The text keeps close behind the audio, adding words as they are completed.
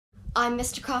I'm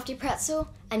Mr. Crafty Pretzel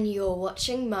and you're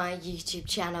watching my YouTube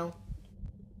channel.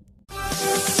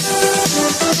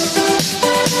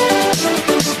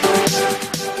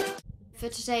 For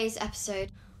today's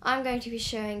episode, I'm going to be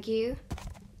showing you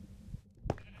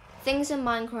things in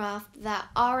Minecraft that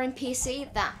are in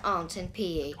PC that aren't in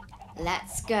PE.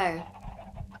 Let's go.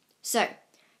 So,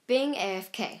 being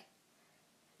AFK.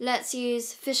 Let's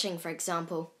use fishing for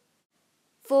example.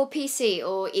 For PC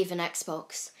or even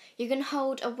Xbox, you can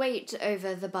hold a weight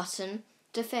over the button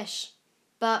to fish,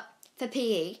 but for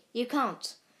PE you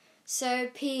can't. So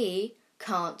PE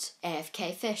can't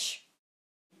AFK fish.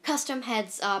 Custom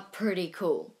heads are pretty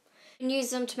cool. You can use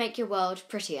them to make your world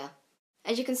prettier.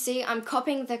 As you can see, I'm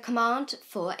copying the command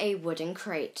for a wooden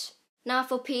crate. Now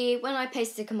for PE, when I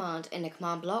paste the command in a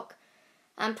command block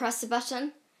and press the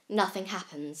button, nothing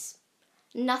happens.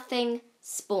 Nothing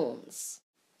spawns.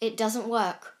 It doesn't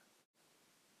work.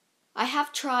 I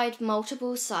have tried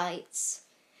multiple sites.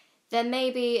 There may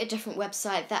be a different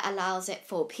website that allows it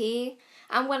for PE,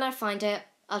 and when I find it,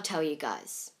 I'll tell you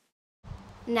guys.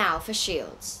 Now for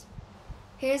shields.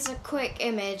 Here's a quick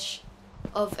image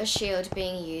of a shield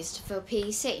being used for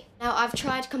PC. Now I've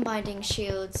tried combining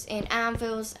shields in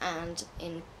anvils and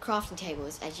in crafting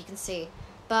tables, as you can see,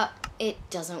 but it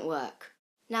doesn't work.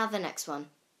 Now the next one.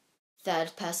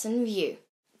 Third person view.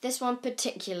 This one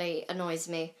particularly annoys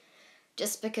me,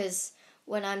 just because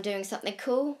when I'm doing something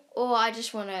cool, or I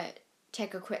just want to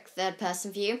take a quick third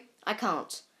person view, I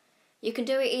can't. You can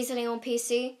do it easily on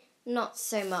PC, not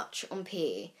so much on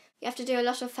PE. You have to do a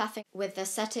lot of faffing with the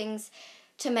settings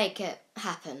to make it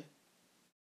happen.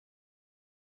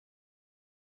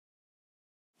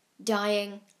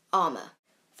 Dyeing armour.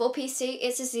 For PC,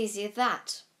 it's as easy as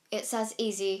that. It's as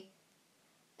easy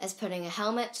as putting a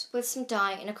helmet with some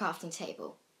dye in a crafting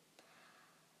table.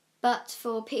 But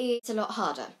for PE, it's a lot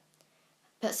harder.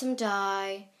 Put some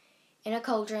dye in a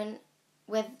cauldron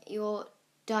with your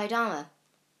dyed armour.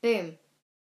 Boom.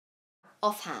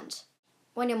 Offhand.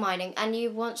 When you're mining and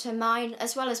you want to mine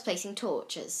as well as placing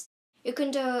torches, you can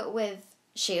do it with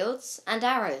shields and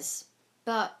arrows,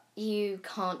 but you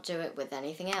can't do it with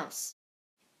anything else.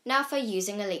 Now for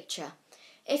using Elytra.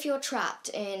 If you're trapped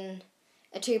in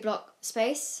a 2-block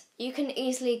space, you can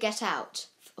easily get out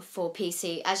for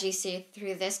PC, as you see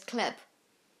through this clip.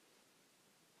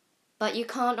 But you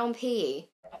can't on PE.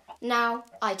 Now,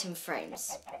 item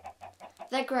frames.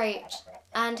 They're great,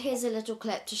 and here's a little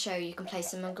clip to show you can place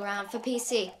them on ground for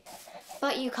PC,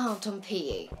 but you can't on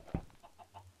PE.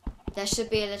 There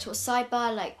should be a little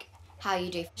sidebar like how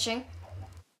you do fishing.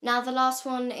 Now the last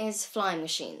one is flying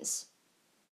machines.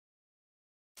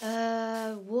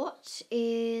 What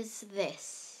is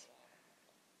this?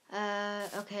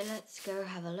 Okay, let's go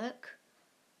have a look.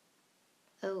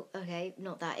 Oh, okay,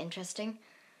 not that interesting.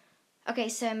 Okay,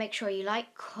 so make sure you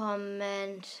like,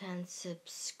 comment, and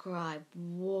subscribe.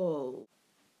 Whoa.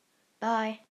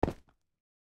 Bye.